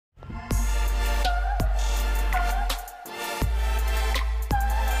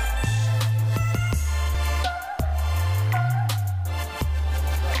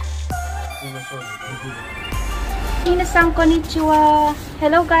Minasan konnichiwa.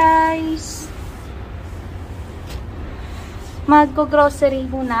 Hello guys. Mag-grocery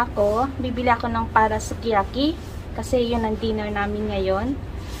muna ako. Bibili ako ng para sukiyaki kasi yun ang dinner namin ngayon.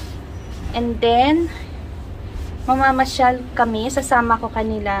 And then mamamasyal kami, sasama ko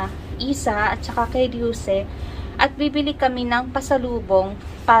kanila Isa at saka kay Ryuse at bibili kami ng pasalubong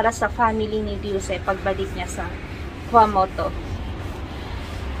para sa family ni Ryuse pagbalik niya sa Kumamoto.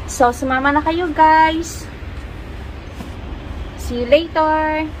 So sumama na kayo guys. See you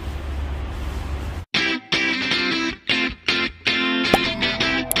later.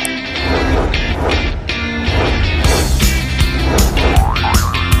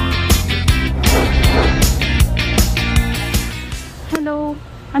 Hello,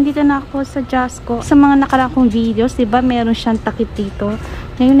 andito na ako sa Jasco. Sa mga nakarang kong videos, diba meron siyang takip dito.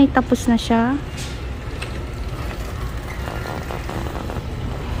 Ngayon ay tapos na siya.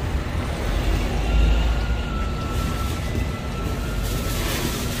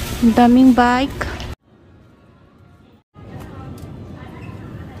 Ang daming bike.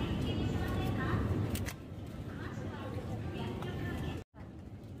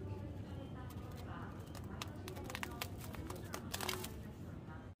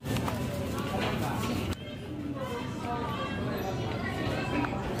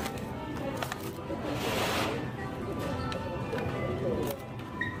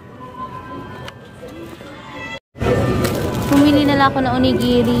 Pumili na lang ako ng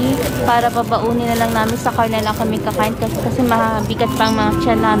onigiri para babaunin na lang namin sa car na lang kami kakain kasi mabigat pa ang mga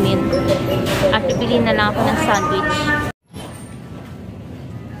tiyan namin. At bibili na lang ako ng sandwich.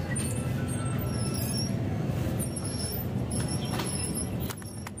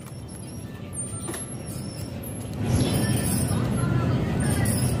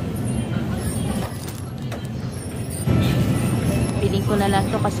 Biling ko na lang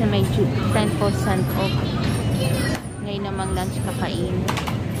to kasi may 10% off. Ngayon namang lunch kakain.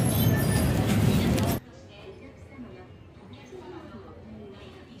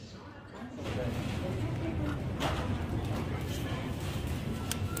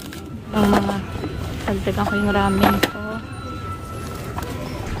 Ang mga tagdagan ko yung ramen ko.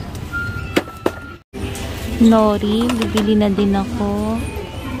 Nori, bibili na din ako.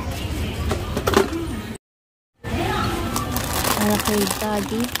 Para kay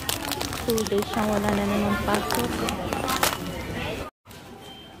daddy. 2 days siyang wala na naman pasok.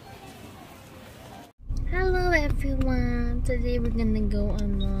 Hello everyone! Today we're gonna go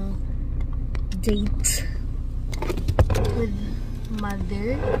on a date with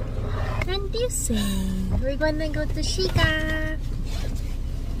mother and Ryuse. We're gonna go to Shika.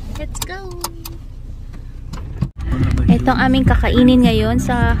 Let's go! Itong aming kakainin ngayon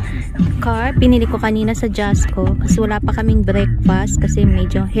sa car. Pinili ko kanina sa Jasco kasi wala pa kaming breakfast kasi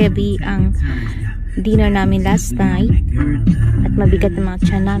medyo heavy ang dinner namin last night at mabigat ang mga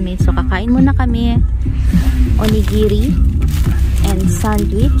tiyan namin. So kakain muna kami onigiri and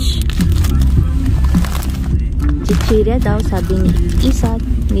sandwich. Chichirya daw sabi ni Isa,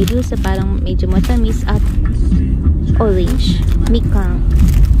 ni Ryuse parang medyo matamis at orange. Mikang.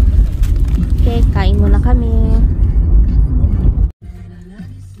 Okay, kain muna kami.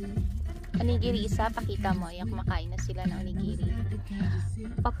 Onigiri Isa, pakita mo. Ayan, kumakain na sila ng onigiri.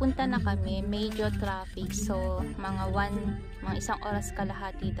 Papunta na kami. Medyo traffic. So, mga 1 oras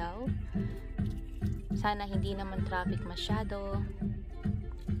kalahati daw. Sana hindi naman traffic masyado.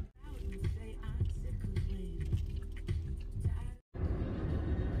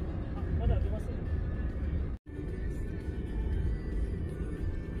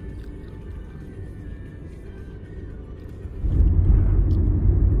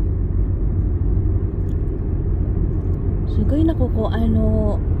 Sugoy na ko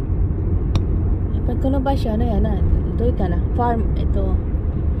ano pag ko ba siya na yan na ito ka na farm ito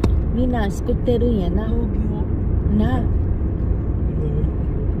mina skutteru yan na na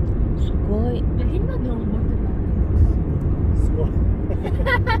sugoy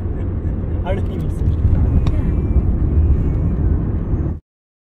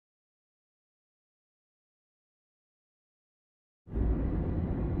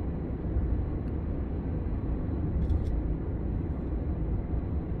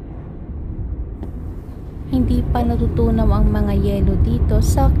hindi pa natutunaw ang mga yelo dito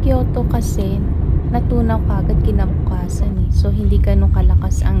sa Kyoto kasi natunaw kagad kinabukasan eh. So hindi ganun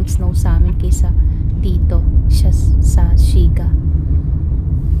kalakas ang snow sa amin kaysa dito siya sa Shiga.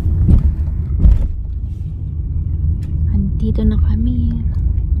 Andito na kami.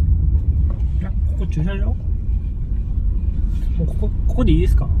 ここ駐車場？もうここでいいで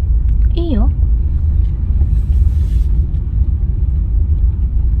すか？いいよ。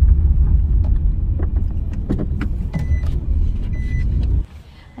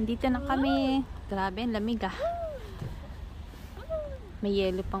Andito na kami. Grabe, ang lamig ah. May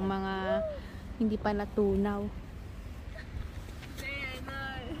yelo pang mga hindi pa natunaw.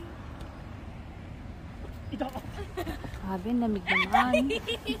 Grabe, ang lamig naman.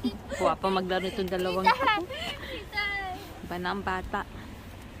 Kuha pa maglaro itong dalawang ito. Iba na ang bata.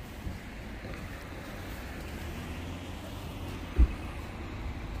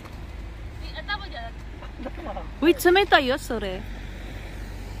 Wait, sumay tayo, sore.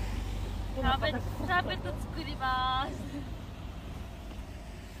 Sabi to tsukurimasu.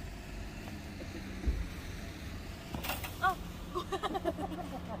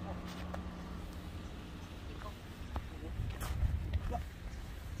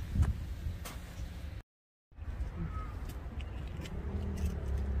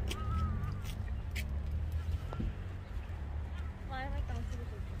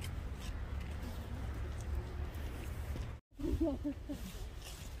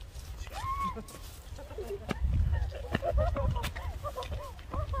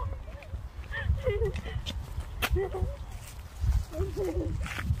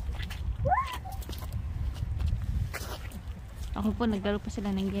 Ako po, naglaro pa sila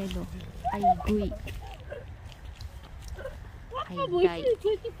ng yelo. Ay, guy. Ay, guy.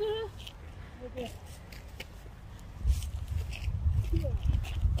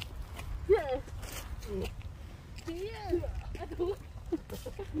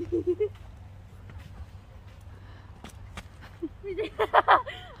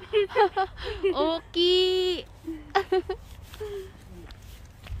 Okay.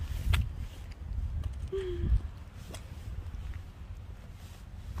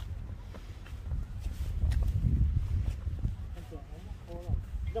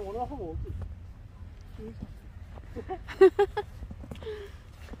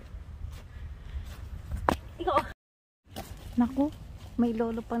 Naku, may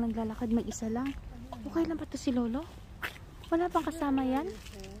lolo pang naglalakad mag-isa lang. Okay lang ba ito si lolo? Wala pang kasama yan?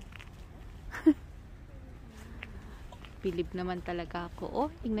 Bilib naman talaga ako. Oh,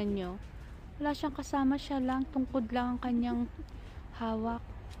 tingnan nyo. Wala siyang kasama, siya lang. Tungkod lang ang kanyang hawak.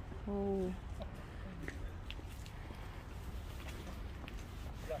 Oh.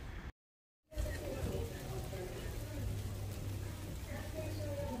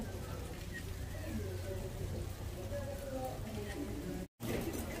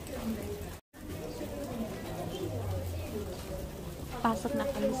 Pasok na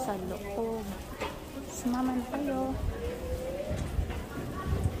kami sa loob. Sumama na kayo.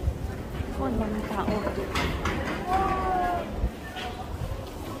 Oh, daming tao.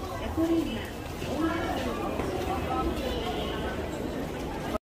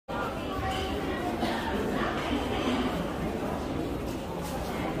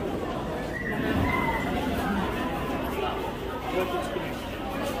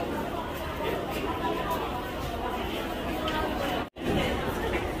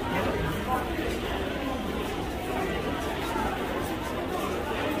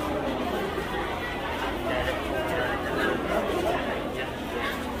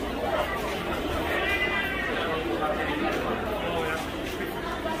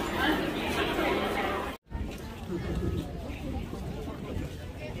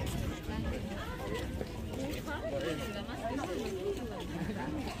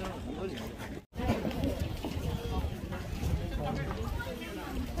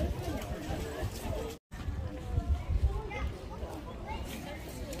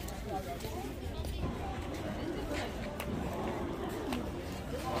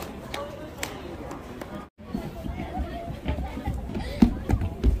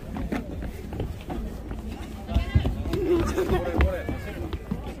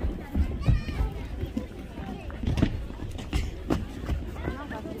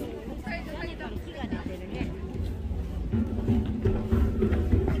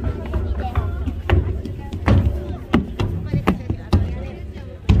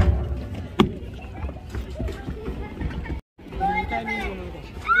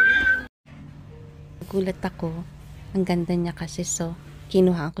 Gulat ako. Ang ganda niya kasi, so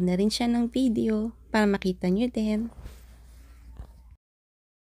kinuha ko na rin siya ng video para makita nyo din.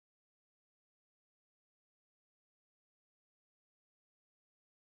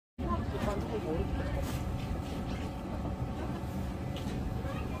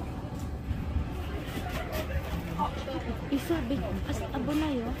 Isabi, as abo na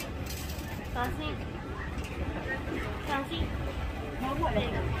yun. Kasi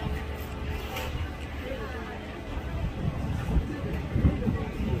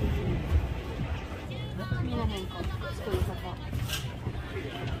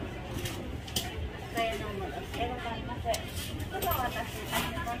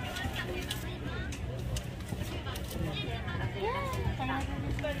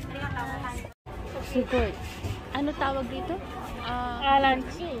Sugoi. Ano tawag dito?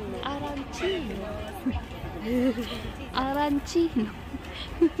 Arancino. Arancino. Arancino.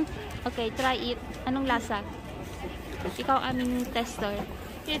 Okay, try it. Anong lasa? Ikaw aming tester.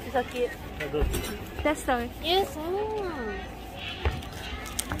 Kito sakit. Tester. Yes,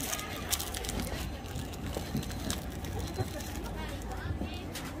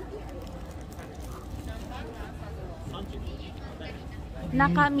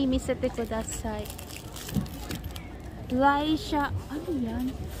 Nakamimisete kudasai. Rice siya. Ano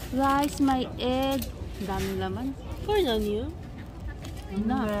yan? Rice, may egg. Dami laman. Koれ何よ?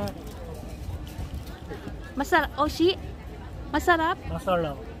 Na. Masarap. Oshi? Masarap?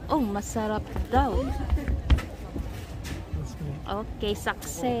 Masarap. Oh, masarap daw. Okay,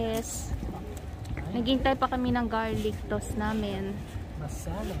 success. Naghintay pa kami ng garlic toast namin.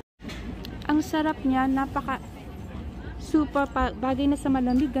 Masarap. Ang sarap niya, super bagay na sa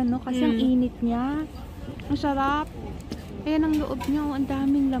malamig, ano? Kasi ang init niya. Ang sarap. Kaya ng loob niya, ang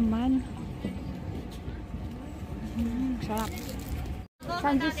daming laman. Sarap.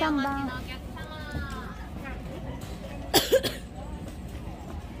 Sanji-sambang.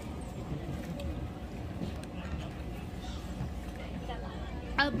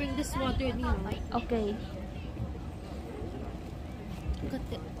 I'll bring this water niyo. Okay.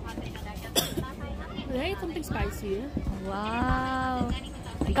 Right? Something spicy. Wow.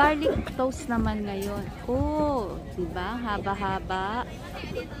 Garlic toast naman ngayon. Oh, diba? Haba-haba.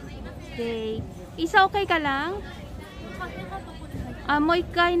 Okay. Isa okay ka lang? Mo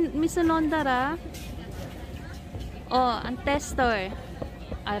ikai misunondara. Oh, ang tester.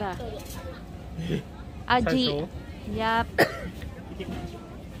 Ara. Aji. Yap.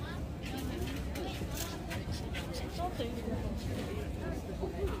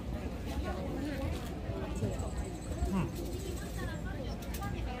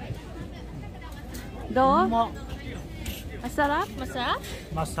 Do? Masarap? Masarap?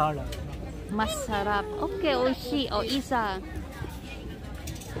 Masarap. Masarap. Okay, oishii. O, isa.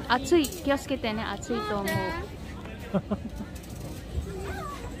 Atsui. Kiyosukete ne. Atsui to omou.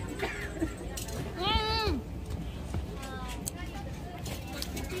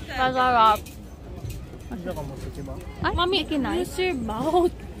 Masarap. Hindi ka mo sa ba? Ay, Mommy, kinai. use your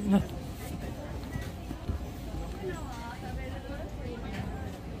mouth.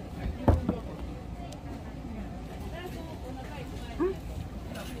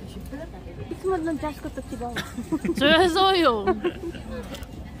 Itsumo no jasco to chigau. そりゃそうよ。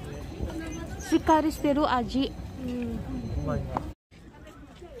しっかりしてる味。うまいな。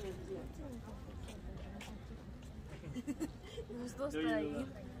どうしたらいい？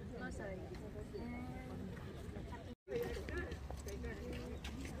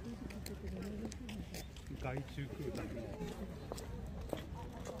害虫食うために。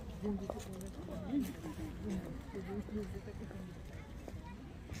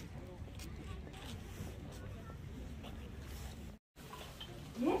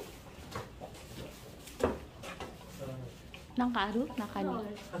Nangkaru? Nakani.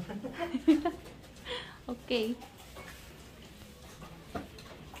 Okay.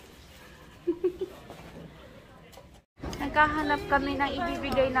 Naghahanap kami ng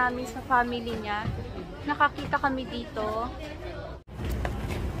ibibigay namin sa family niya. Nakakita kami dito.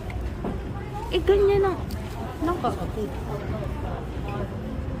 Ganyan ang... Nako.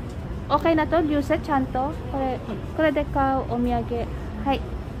 Okay na to? Ryuse, chanto? Kore de ka omiyage. Hai.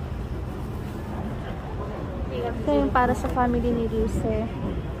 Ito yung para sa family ni Ryuse.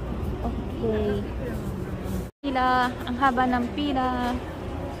 Okay. Pila. Ang haba ng pila.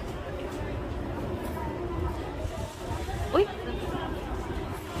 Uy!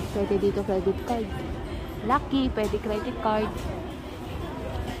 Pwede dito credit card. Lucky, pwede credit card.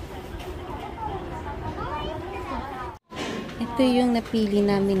 Ito yung napili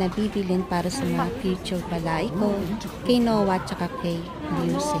namin na bibilin para sa mga future Balae ko, kay Noah at kay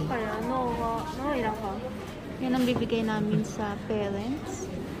Ryuse. Yan ang bibigay namin sa parents.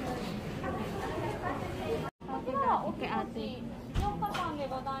 Okay, ate.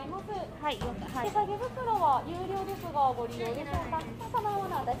 はい、はい。手提げ袋は有料ですがご利用でしょうか。そのよう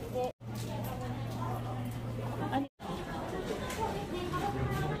な形で。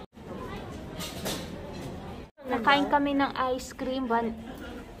 Nakain kami ng ice cream.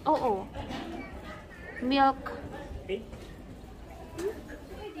 Oo. Milk.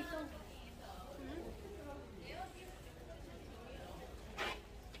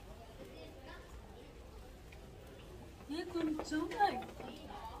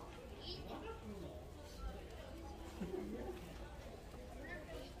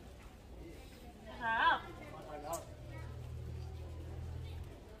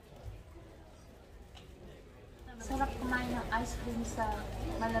 ice cream sa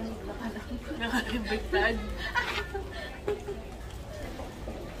malamig na panahon. Nakalimutan.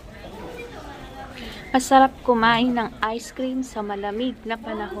 Masarap kumain ng ice cream sa malamig na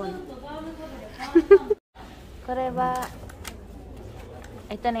panahon. Koreba.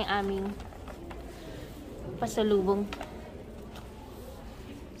 Ito na yung aming pasalubong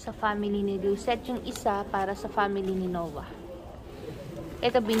sa family ni Lucet. Yung isa para sa family ni Noah.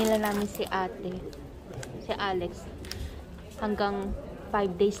 Ito binila namin si ate, si Alex. Hanggang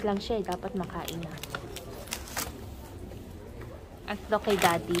 5 days lang siya, dapat makain na. At ito kay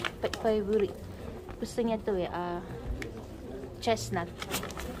daddy, favorite. Gusto niya to chestnut.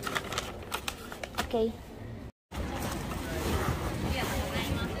 Okay.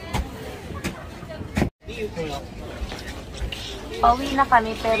 Pauwi na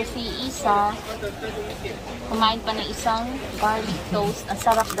kami pero si Isa kumain pa ng isang garlic toast. Ang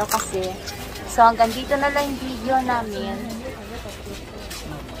sarap daw kasi. So hanggang dito na lang yung video namin.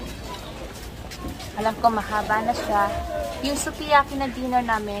 Alam ko mahaba na siya. Yung sukiyaki na dinner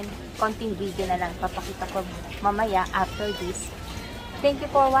namin, konting video na lang. Papakita ko mamaya after this. Thank you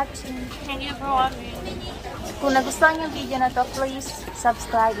for watching. Thank you for watching. Kung nagustuhan yung video na to, please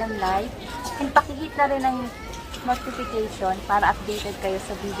subscribe and like. And pakihit na rin ang notification para updated kayo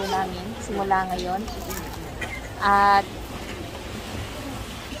sa video namin simula ngayon. At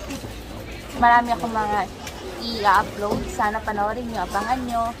marami akong mga i-upload. Sana panoorin nyo, abangan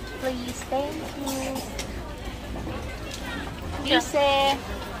nyo. Please, thank you. Lise,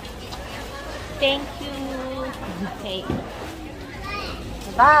 thank you. Okay.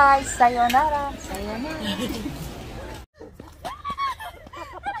 Bye. Sayonara. Sayonara.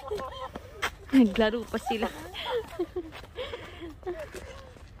 Naglaro pa sila.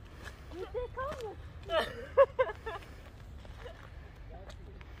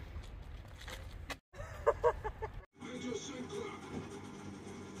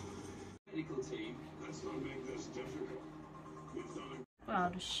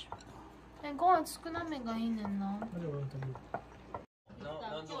 Paros. ご飯少なめがいいねんな。なん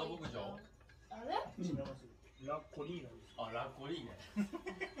とか牧場ラッコリーナです。あ、ラッコリーね。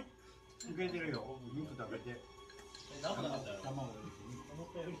いけてるよ。肉食べて。なんもなかったよ。卵入れて思っ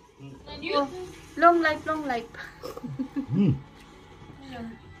たより。Oh, long life, long life.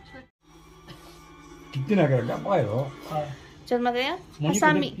 切ってないから頑張れよ。 Diyan magaya? もう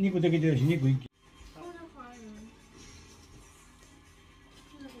Asami. 肉できてるし、肉いけ。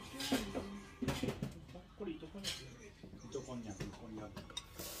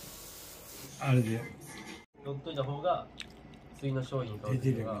あれで。乗っといた方が次の商品買う出て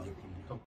る時はよ。